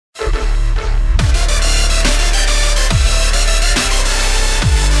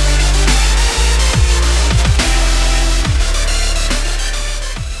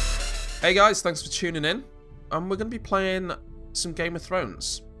Hey guys, thanks for tuning in. We're going to be playing some Game of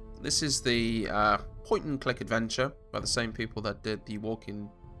Thrones. This is the point-and-click adventure by the same people that did the Walking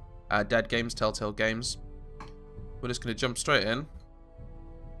Dead games, Telltale games. We're just going to jump straight in,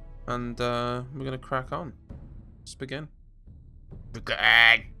 and we're going to crack on. Let's begin.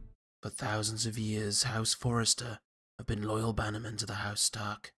 For thousands of years, House Forrester have been loyal bannermen to the House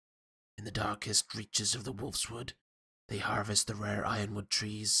Stark. In the darkest reaches of the Wolfswood, they harvest the rare ironwood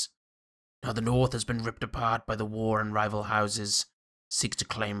trees. Now the North has been ripped apart by the war, and rival houses seek to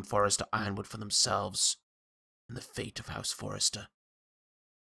claim Forrester Ironwood for themselves. And the fate of House Forrester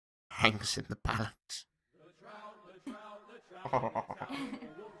hangs in the balance.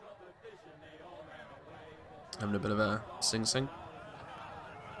 Having a bit of a sing-sing.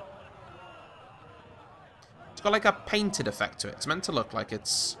 It's got like a painted effect to it. It's meant to look like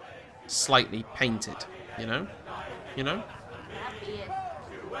it's slightly painted, you know? You know?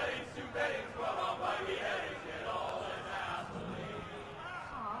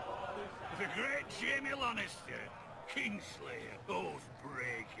 The great Jamie Lannister, Kingslayer,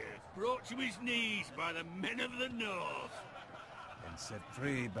 Oathbreaker, brought to his knees by the men of the North. And set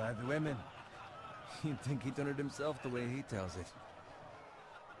free by the women. You'd think he'd done it himself the way he tells it.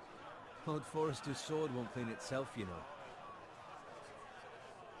 Lord Forrester's sword won't clean itself, you know.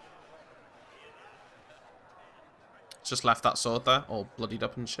 Just left that sword there, all bloodied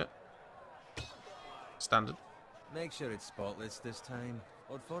up and shit. Standard. Make sure it's spotless this time.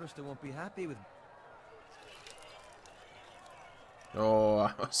 Lord Forrester won't be happy with... Oh,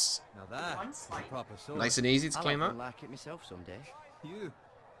 that was Now that's a proper sword. nice and easy to clean I'll that. like it myself someday. You'll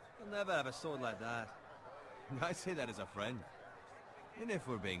never have a sword like that. I say that as a friend. And if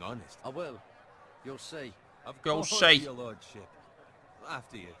we're being honest. I will. You'll see. Of Go course, say. your lordship.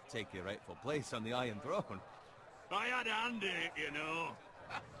 After you take your rightful place on the Iron Throne. I had a hand in it, you know.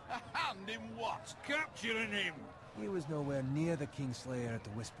 A hand in what? Capturing him. He was nowhere near the Kingslayer at the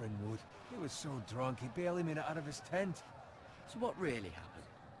Whispering Wood. He was so drunk he barely made it out of his tent. So what really happened?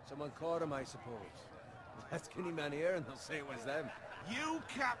 Someone caught him, I suppose. Ask any man here and they'll say it was them. You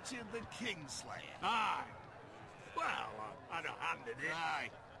captured the Kingslayer? Aye. Well, I had a hand in it. Aye.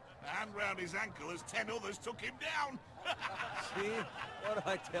 A hand round his ankle as 10 others took him down. See? What did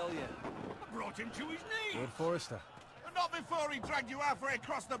I tell you? Brought him to his knees. Lord Forrester. Not before he dragged you halfway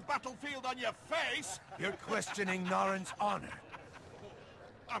across the battlefield on your face. You're questioning Norrin's honor.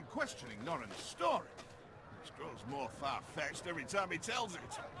 I'm questioning Norrin's story. Which grows more far-fetched every time he tells it.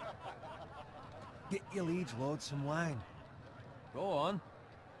 Get your liege lord some wine. Go on.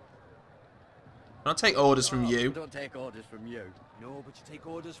 I'll take orders from I you. don't take orders from you. No, but you take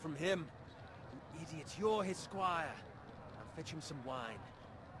orders from him. You idiot, you're his squire. Now fetch him some wine.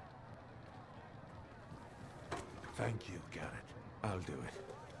 Thank you, Garrett. I'll do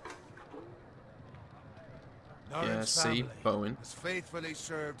it. Yeah, Norrin's see, family Bowen. has faithfully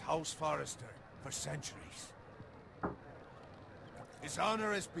served House Forrester for centuries. His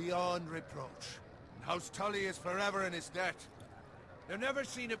honor is beyond reproach, and House Tully is forever in his debt. They've never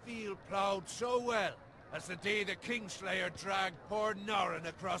seen a field ploughed so well as the day the Kingslayer dragged poor Norrin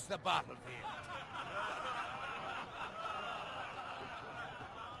across the battlefield.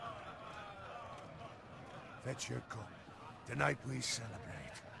 Fetch your cup. Tonight we celebrate.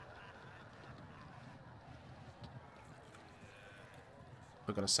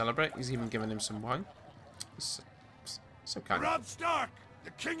 We're going to celebrate. He's even giving him some wine. So kind. Robb Stark, the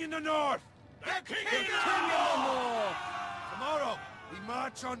King in the North! The King in the North! Tomorrow, we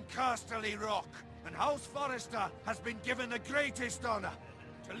march on Casterly Rock, and House Forrester has been given the greatest honor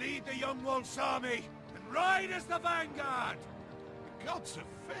to lead the Young Wolf's army and ride as the vanguard! The gods have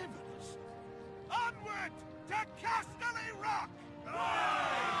favored us. Onward to Casterly Rock!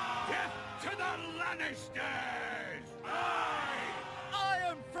 Aye! Death to the Lannisters! Aye!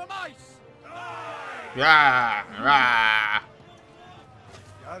 Iron from ice! Aye! Rah, rah.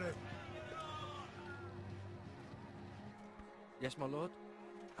 Got it. Yes, my lord?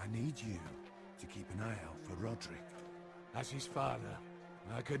 I need you to keep an eye out for Roderick. As his father,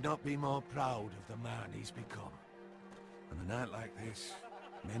 I could not be more proud of the man he's become. On a night like this,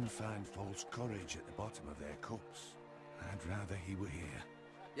 men find false courage at the bottom of their cups. I'd rather he were here.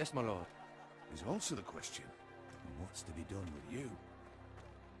 Yes, my lord. There's also the question of what's to be done with you.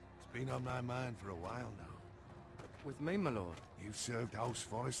 It's been on my mind for a while now. With me, my lord? You've served House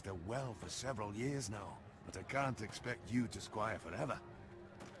Forrester well for several years now, but I can't expect you to squire forever.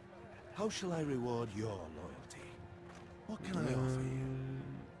 How shall I reward your loyalty? What can I offer you?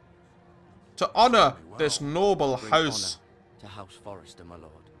 To honor this noble Bring house. honor to House Forrester, my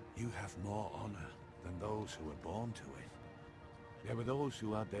lord. You have more honor than those who were born to it. There were those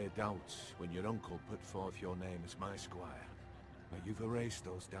who had their doubts when your uncle put forth your name as my squire. But you've erased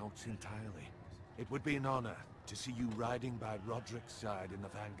those doubts entirely. It would be an honor to see you riding by Roderick's side in the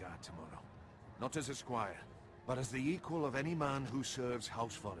vanguard tomorrow. Not as a squire, but as the equal of any man who serves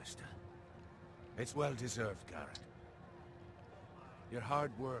House Forrester. It's well deserved, Garrett. Your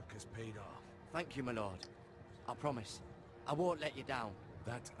hard work has paid off. Thank you, my lord. I promise. I won't let you down.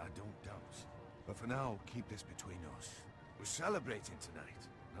 That I don't doubt. But for now, keep this between us. We're celebrating tonight.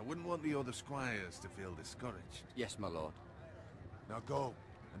 I wouldn't want the other squires to feel discouraged. Yes, my lord. Now go,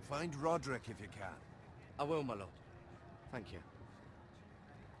 and find Roderick if you can. I will, my lord. Thank you.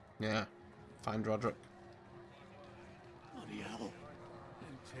 Yeah. Find Roderick. Bloody hell.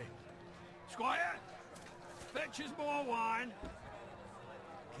 Empty. Squire! Fetch us more wine.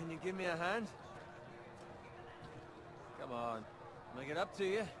 Can you give me a hand? Come on. Make it up to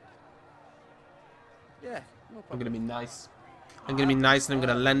you. Yeah, no I'm problem. gonna be nice. I'm gonna be nice and I'm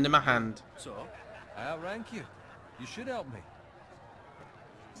gonna lend him a hand. So, I outrank you. You should help me.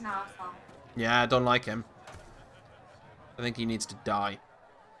 It's not our fault. Yeah, I don't like him. I think he needs to die.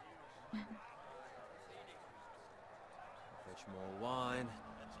 Fetch more wine,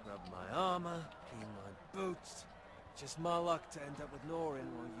 scrub my armor, clean my boots. Just my luck to end up with Norin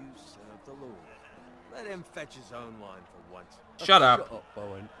while you serve the Lord. Let him fetch his own wine for once. Shut up. Shut up,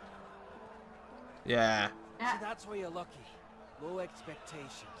 Bowen. Yeah. See, that's where you're lucky. Low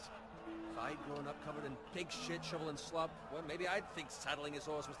expectations. If I'd grown up covered in pig shit, shovel and slop, well, maybe I'd think saddling his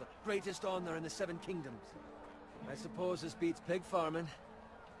horse was the greatest honor in the Seven Kingdoms. I suppose this beats pig farming.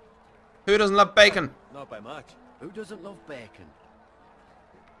 Who doesn't love bacon? Not by much. Who doesn't love bacon?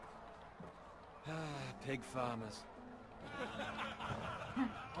 Ah, pig farmers.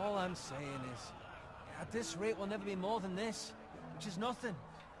 All I'm saying is, at this rate we'll never be more than this, which is nothing.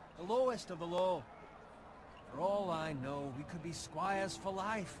 The lowest of the low. For all I know, we could be squires for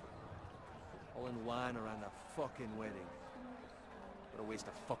life. All in wine around a fucking wedding. What a waste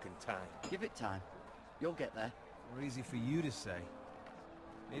of fucking time. Give it time. You'll get there. More easy for you to say.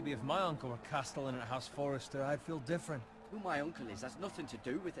 Maybe if my uncle were castellan at House Forrester, I'd feel different. Who my uncle is has nothing to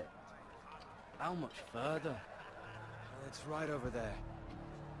do with it. How much further? It's right over there.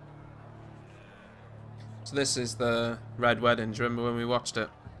 So this is the Red Wedding. Do you remember when we watched it?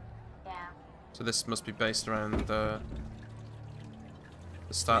 Yeah. So this must be based around the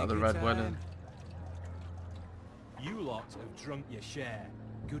start of the Take Red your Wedding. time. You lot have drunk your share.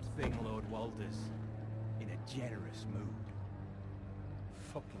 Good thing, Lord Walder's in a generous mood.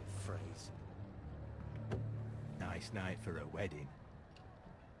 Fucking phrase. Nice night for a wedding.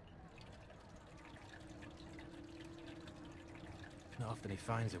 Not often he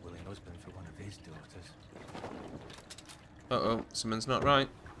finds a willing husband for one of his daughters. Uh-oh, something's not right.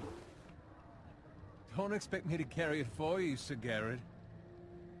 Don't expect me to carry it for you, Sir Garrett.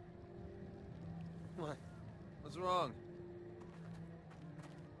 What? What's wrong?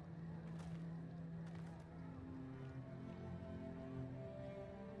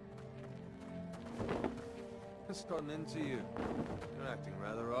 What's gotten into you? You're acting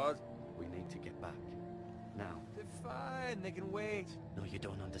rather odd. We need to get back. Now. They're fine, they can wait. No, you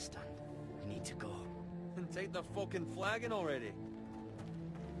don't understand. We need to go. And take the fucking flagon already.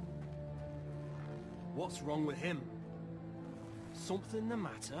 What's wrong with him? Something the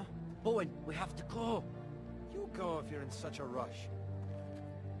matter? Bowen, we have to go. You go if you're in such a rush.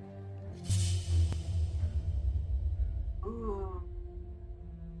 Ooh.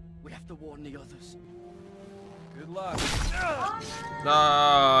 We have to warn the others. Good luck.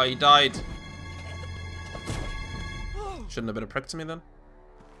 No, he died. Shouldn't have been a prick to me then.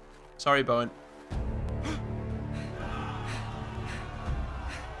 Sorry, Bowen.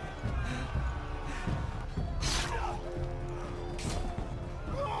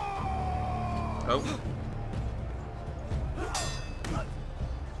 Oh.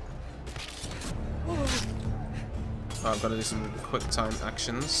 Oh, I've got to do some quick time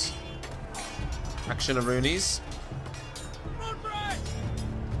actions. Action-a-roonies.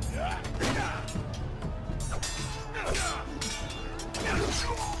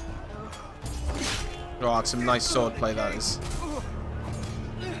 Oh, it's some nice sword play that is.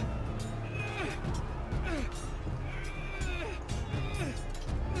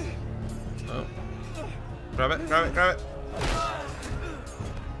 Oh. Grab it, grab it, grab it.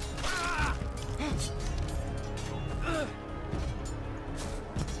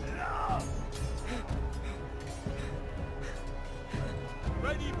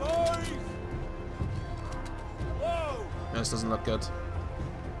 Ready, boys! Whoa! This doesn't look good.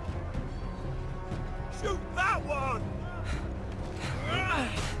 Shoot that one!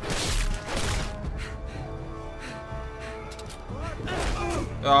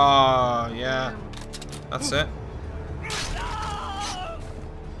 Oh, yeah. That's it.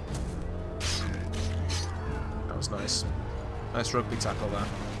 That was nice. Nice rugby tackle there.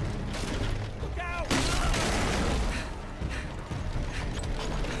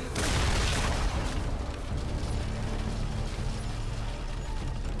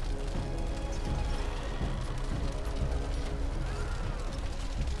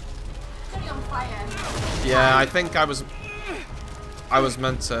 It's only on fire. Yeah, I think I was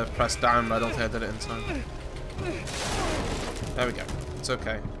meant to press down, but I don't think I did it in time. There we go. It's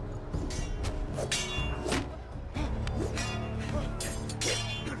okay.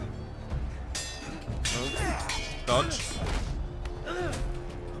 Oh. Dodge.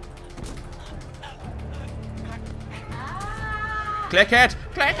 Click it!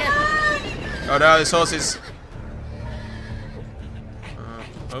 Click it! Oh no, this horse is...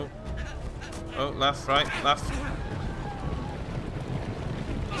 oh. Oh, left, right, left.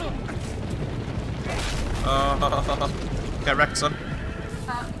 Oh, get wrecked, son.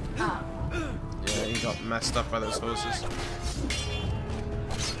 Up. Yeah, he got messed up by those horses.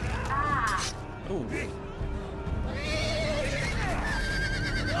 Ah. Ooh.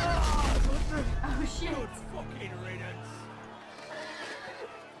 Oh shit. Fucking riddance.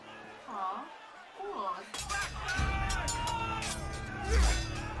 Aw. Cool.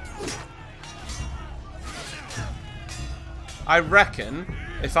 I reckon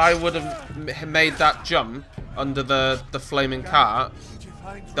if I would have made that jump under the flaming cart, Did you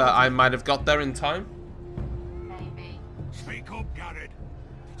find that I might have got there in time. Maybe. Speak up, Garrett.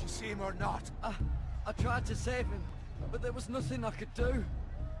 Did you see him or not? I tried to save him, but there was nothing I could do.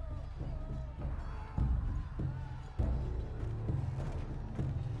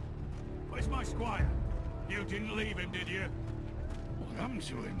 Where's my squire? You didn't leave him, did you? What happened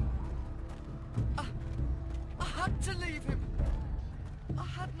to him? I had to leave him. I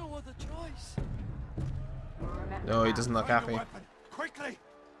had no other choice. Remember No, he that. doesn't look Find happy. a weapon, quickly!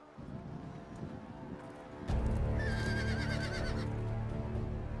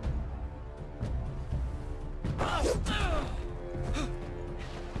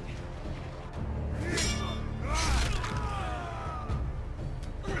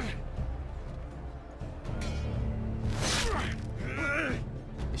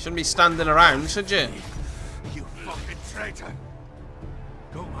 You shouldn't be standing around, should you? You fucking traitor!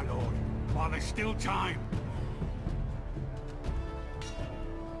 Go, my lord, while there's still time.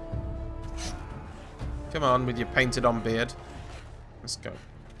 Come on with your painted on beard. Let's go.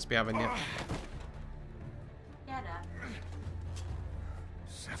 Let's be having you. Get up.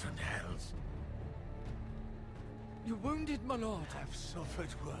 7 hells. You're wounded, my lord. I've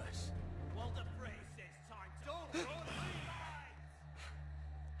suffered worse. Well, the phrase says time. Don't run,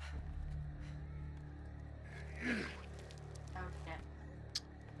 Oh shit.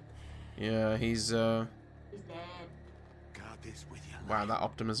 Yeah, he's He's dead. Guard this with you. wow, that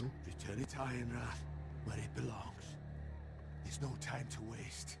optimism. Return it to Ironrath, where it belongs. There's no time to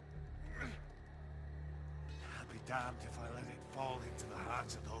waste. I'll be damned if I let it fall into the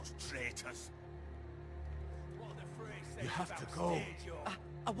hands of those traitors. Well, the phrase says You have to about go. stage, yo.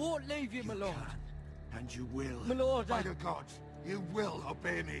 I won't leave you, my lord. Can, and you will. My lord, By I... the gods, you will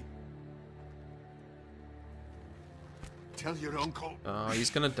obey me. Tell your uncle. Oh,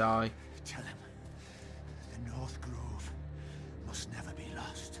 he's gonna die. Tell him the North Grove must never be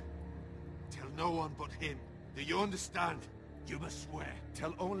lost. Tell no one but him. Do you understand? You must swear.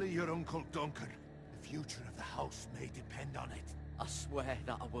 Tell only your Uncle Duncan. The future of the house may depend on it. I swear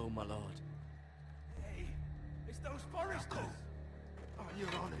that I will, my lord. Hey, it's those foresters. On your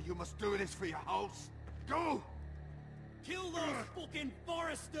honor, you must do this for your house. Go! Kill those fucking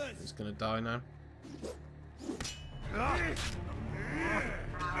foresters. He's gonna die now.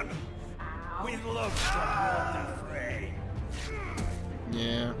 With love, the fray.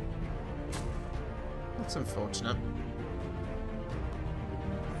 Yeah. That's unfortunate.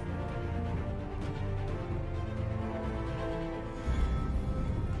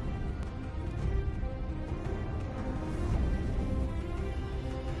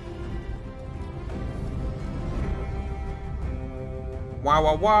 Wow,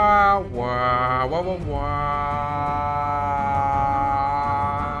 wow, wow, wow, wow, wow, wow.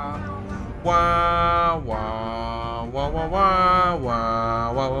 Wow, wow, wow, wow, wow,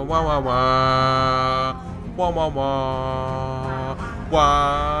 wow, wow, wow, wow, wow. Wow, wow, wow. Wow,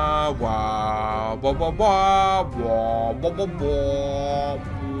 wow, wow, wow, wow, wow, wow, wow, wow. Wow, wow, wow, wow, wow, wow, wow, wow,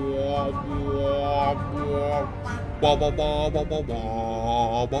 wow, wow. Ba ba ba ba ba ba ba.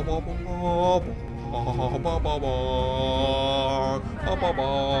 Ba ba ba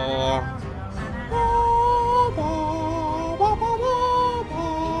ba ba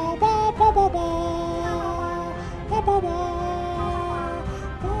ba.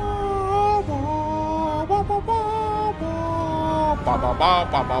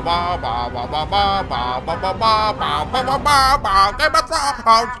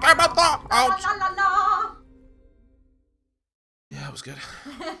 Yeah, it was good.